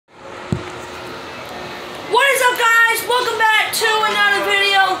welcome back to another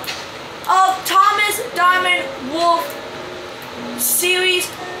video of Thomas Diamond Wolf series,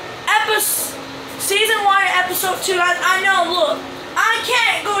 season 1, episode 2. I know, look, I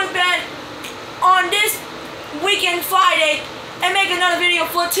can't go to bed on this weekend Friday and make another video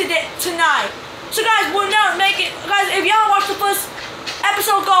for tonight. So guys, we're not making, guys, if y'all watch the first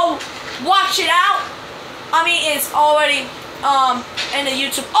episode, go watch it out. I mean, it's already in the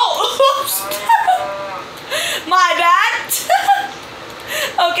YouTube. Oh, oops. My bad.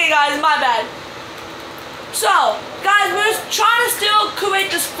 Okay, guys, my bad. So, guys, we're trying to still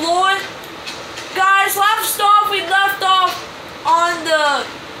create this floor. Guys, we left off on the...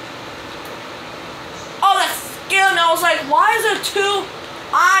 Oh, that scared me. I was like, why is there 2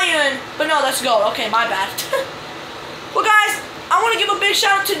 iron? But no, let's go. Okay, my bad. Well, guys, I want to give a big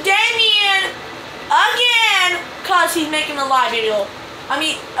shout out to Damien again, because he's making a live video. I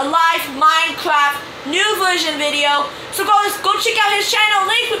mean, a live Minecraft new version video. So guys, go check out his channel.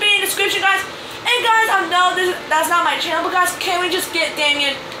 Link will be in the description, guys. And guys, I know that's not my channel, but guys, can we just get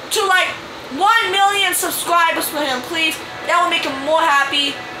Damien to like 1 million subscribers for him, please? That will make him more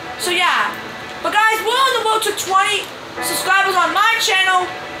happy. So yeah. But guys, we're on the road to 20 subscribers on my channel.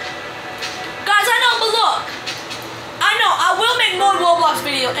 Guys, I know, but look. I know, I will make more Roblox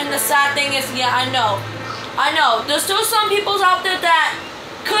videos, and the sad thing is, yeah, I know, there's still some people out there that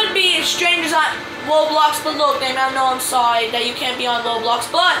could be strangers on Roblox, but look, Damien, I know, I'm sorry that you can't be on Roblox,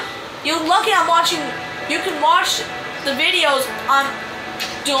 but you're lucky I'm watching, you can watch the videos I'm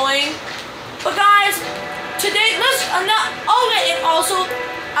doing. But guys, today, and also,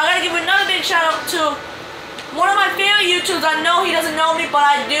 I gotta give another big shout out to one of my favorite YouTubers. I know he doesn't know me, but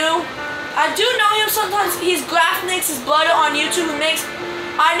I do know him sometimes. He's Graphnix, his brother on YouTube who makes,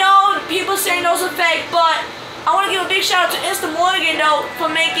 I know people saying those are fake, but I want to give a big shout out to Insta Morgan though for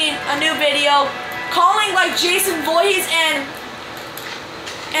making a new video calling like Jason Voorhees and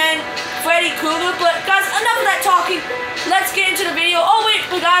Freddy Krueger. But guys, enough of that talking. Let's get into the video. Oh wait,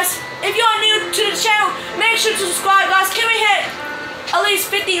 but guys, if you are new to the channel, make sure to subscribe, guys. Can we hit at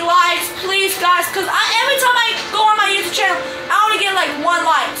least 50 likes, please, guys? Because every time I go on my YouTube channel, I only get like 1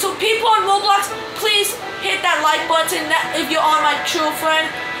 like. So people on Roblox, please hit that like button. If you're on my true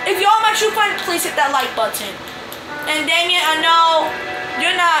friend, please hit that like button. And Damien, I know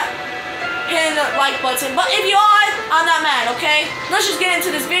you're not hitting the like button, but if you are, I'm not mad. Okay, let's just get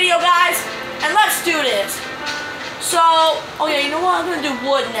into this video, guys, and let's do this. So, oh yeah, you know what? I'm gonna do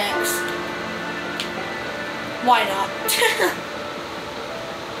wood next. Why not?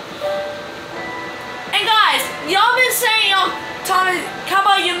 And guys, y'all been saying, Tommy, how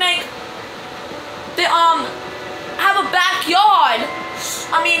about you make the have a backyard?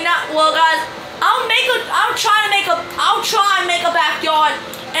 I mean, not well, guys. I'll try and make a backyard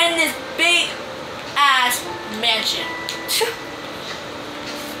in this big ass mansion.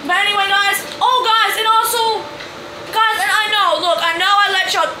 But anyway, guys. Oh, guys, and also, guys, and I know I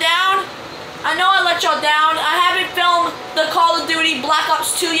let y'all down. I haven't filmed the Call of Duty Black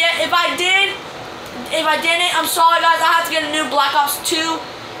Ops 2 yet. If I didn't, I'm sorry, guys. I have to get a new Black Ops 2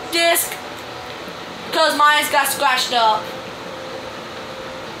 disc because mine got scratched up.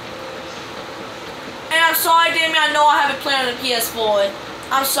 And I'm sorry, Damien. I know I haven't played on the PS4.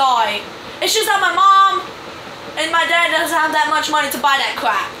 I'm sorry. It's just that my mom and my dad doesn't have that much money to buy that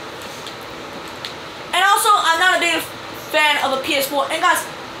crap. And also, I'm not a big fan of a PS4. And guys,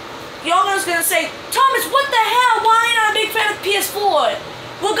 y'all guys gonna say, Thomas, what the hell? Why are you not a big fan of PS4?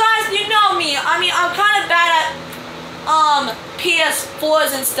 Well, guys, you know me. I mean, I'm kind of bad at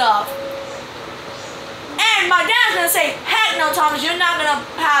PS4s and stuff. And my dad's gonna say, heck no, Thomas, you're not gonna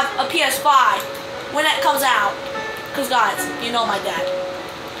have a PS5 when that comes out. Cause guys, you know my dad.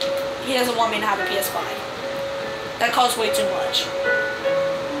 He doesn't want me to have a PS5. That costs way too much.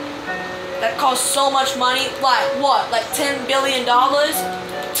 That costs so much money. Like what? Like $10 billion?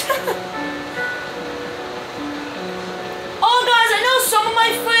 Oh guys, I know some of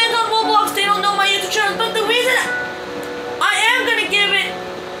my friends on Roblox, they don't know my YouTube channel, but the reason I am gonna give it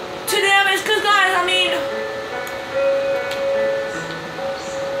to them is because, guys, I mean,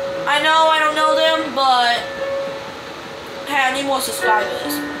 I know I don't know them, but hey, I need more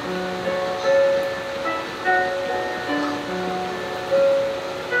subscribers.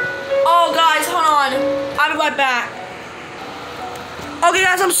 Oh guys, hold on, I'll be right back. Okay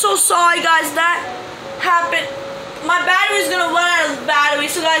guys, I'm so sorry guys, that happened. My battery's gonna run out of battery,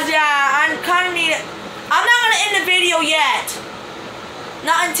 so guys, yeah, I'm not gonna end the video yet.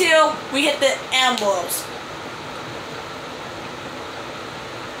 Not until we hit the emeralds.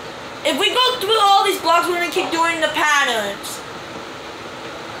 If we go through all these blocks, we're gonna keep doing the patterns.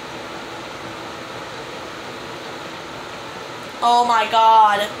 Oh my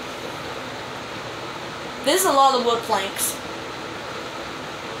god. This is a lot of wood planks.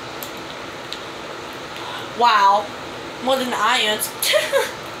 Wow. More than irons.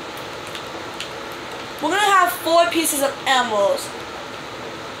 We're gonna have 4 pieces of emeralds.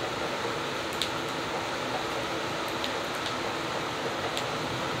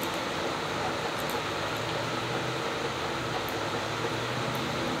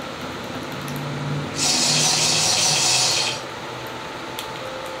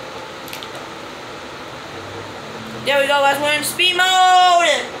 There we go, guys. We're in speed mode.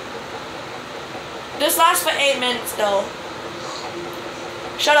 This lasts for 8 minutes, though.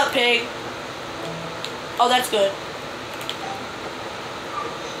 Shut up, pig. Oh, that's good.